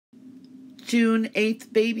June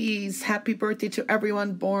 8th, babies. Happy birthday to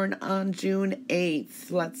everyone born on June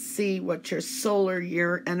 8th. Let's see what your solar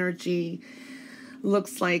year energy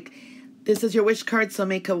looks like. This is your wish card, so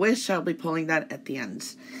make a wish. I'll be pulling that at the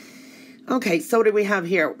end. Okay, so what do we have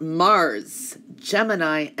here? Mars,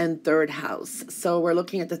 Gemini, and third house. So we're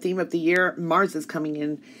looking at the theme of the year. Mars is coming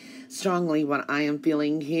in strongly. What I am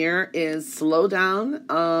feeling here is slow down.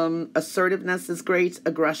 Assertiveness is great.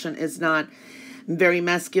 Aggression is not. Very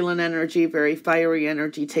masculine energy, very fiery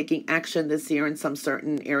energy, taking action this year in some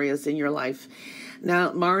certain areas in your life.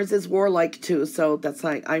 Now, Mars is warlike too, so that's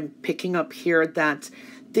like I'm picking up here that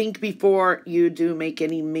think before you do make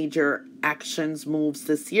any major actions, moves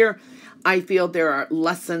this year. I feel there are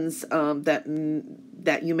lessons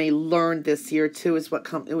that you may learn this year too. Is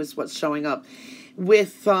what's showing up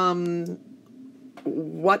with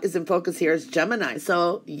what is in focus here is Gemini.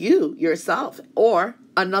 So you yourself or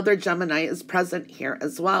another Gemini is present here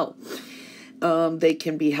as well. They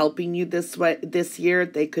can be helping you this year.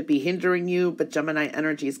 They could be hindering you, but Gemini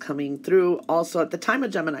energy is coming through also at the time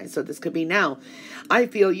of Gemini. So this could be now. I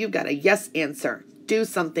feel you've got a yes answer. Do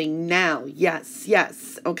something now. Yes,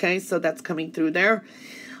 yes. Okay, so that's coming through there.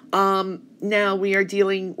 Now we are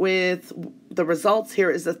dealing with the results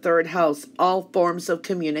here is the third house, all forms of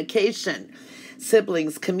communication.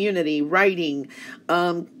 Siblings, community, writing,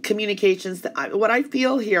 communications. What I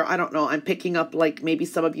feel here, I don't know, I'm picking up like maybe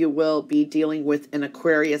some of you will be dealing with an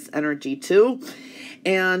Aquarius energy too.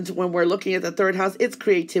 And when we're looking at the third house, it's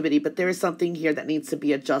creativity, but there is something here that needs to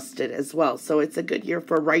be adjusted as well. So it's a good year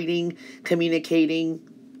for writing, communicating,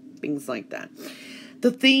 things like that. The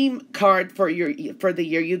theme card for the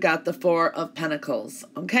year, you got the Four of Pentacles.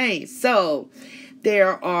 Okay, so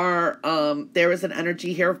there is an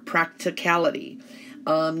energy here of practicality,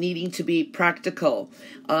 needing to be practical.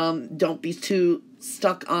 Don't be too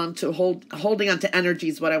stuck on to holding on to energy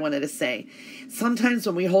is what I wanted to say. Sometimes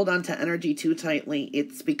when we hold on to energy too tightly,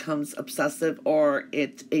 it becomes obsessive or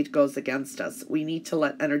it goes against us. We need to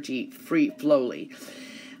let energy free flowly.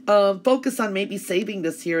 Focus on maybe saving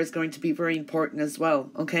this year is going to be very important as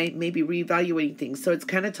well. Okay, maybe reevaluating things. So it's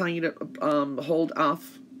kind of telling you to hold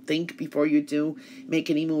off. Think before you do make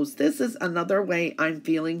any moves. This is another way I'm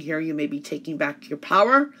feeling here. You may be taking back your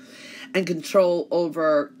power and control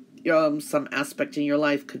over some aspect in your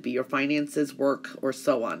life. Could be your finances, work, or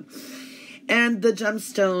so on. And the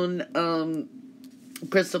gemstone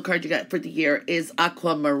crystal card you got for the year is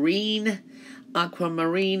Aquamarine.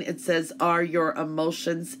 Aquamarine, it says, are your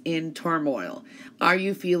emotions in turmoil? Are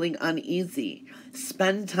you feeling uneasy?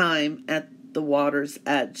 Spend time at the water's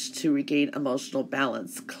edge to regain emotional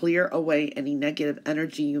balance. Clear away any negative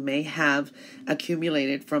energy you may have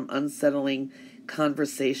accumulated from unsettling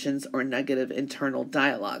conversations or negative internal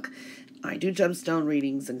dialogue. I do gemstone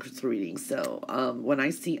readings and crystal readings, so when I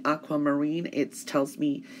see Aquamarine, it tells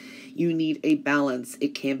me you need a balance.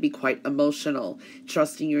 It can be quite emotional.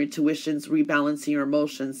 Trusting your intuitions, rebalancing your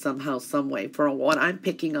emotions somehow, some way. For what I'm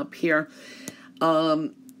picking up here,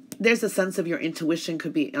 there's a sense of your intuition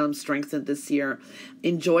could be strengthened this year.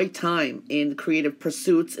 Enjoy time in creative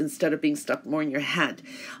pursuits instead of being stuck more in your head.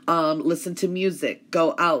 Listen to music.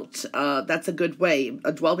 Go out. That's a good way.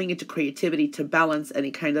 Delving into creativity to balance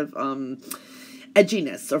any kind of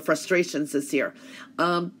edginess or frustrations this year.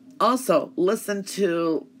 Also, listen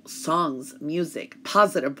to songs, music,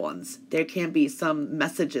 positive ones. There can be some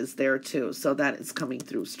messages there too, so that is coming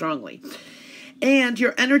through strongly. And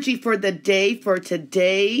your energy for the day for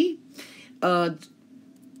today, June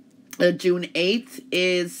 8th,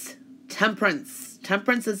 is Temperance.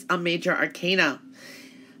 Temperance is a major arcana.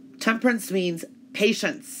 Temperance means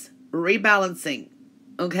patience, rebalancing.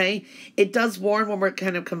 Okay, it does warn when we're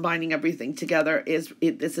kind of combining everything together.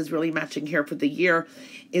 This is really matching here for the year,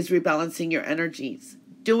 is rebalancing your energies.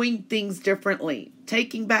 Doing things differently,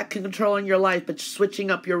 taking back control in your life, but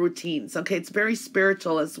switching up your routines. Okay, it's very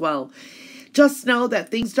spiritual as well. Just know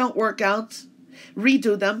that things don't work out.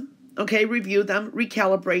 Redo them. Okay, review them,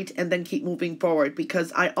 recalibrate, and then keep moving forward.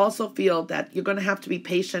 Because I also feel that you're going to have to be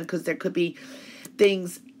patient because there could be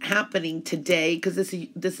things happening today. Because this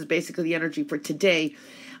is basically the energy for today.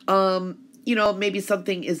 Maybe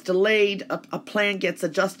something is delayed, a plan gets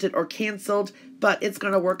adjusted or canceled, but it's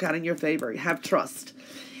going to work out in your favor. Have trust.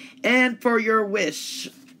 And for your wish,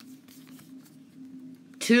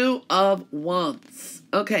 Two of Wands.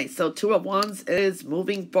 Okay, so Two of Wands is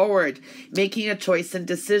moving forward, making a choice and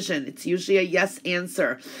decision. It's usually a yes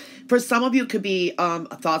answer. For some of you, it could be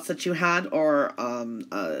thoughts that you had or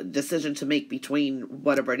a decision to make between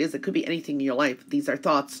whatever it is. It could be anything in your life. These are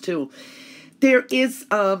thoughts too. There is,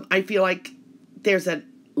 I feel like there's a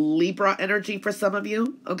Libra energy for some of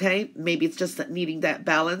you, okay? Maybe it's just needing that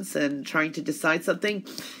balance and trying to decide something.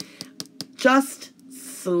 Just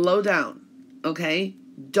slow down, okay?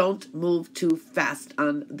 Don't move too fast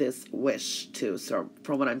on this wish, too, so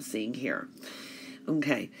from what I'm seeing here.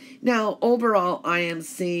 Okay, now overall, I am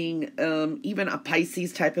seeing even a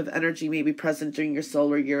Pisces type of energy may be present during your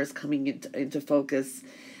solar year is coming into focus,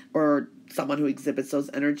 or someone who exhibits those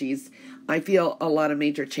energies. I feel a lot of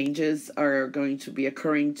major changes are going to be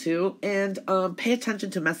occurring too, and pay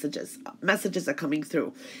attention to messages. Messages are coming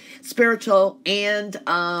through, spiritual and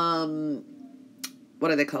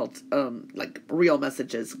what are they called? Like real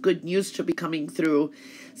messages. Good news should be coming through.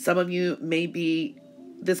 Some of you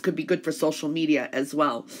this could be good for social media as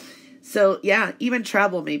well. So yeah, even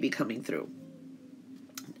travel may be coming through.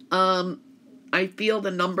 I feel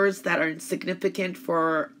the numbers that are significant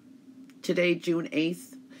for today, June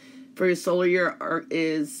 8th, for your solar year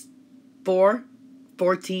is 4,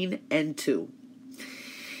 14, and 2.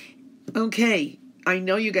 Okay, I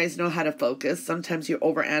know you guys know how to focus. Sometimes you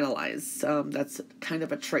overanalyze. That's kind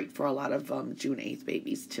of a trait for a lot of June 8th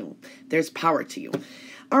babies too. There's power to you.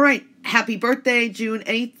 All right, happy birthday, June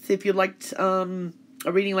 8th. If you'd like a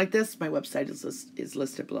reading like this, my website is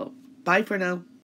listed below. Bye for now.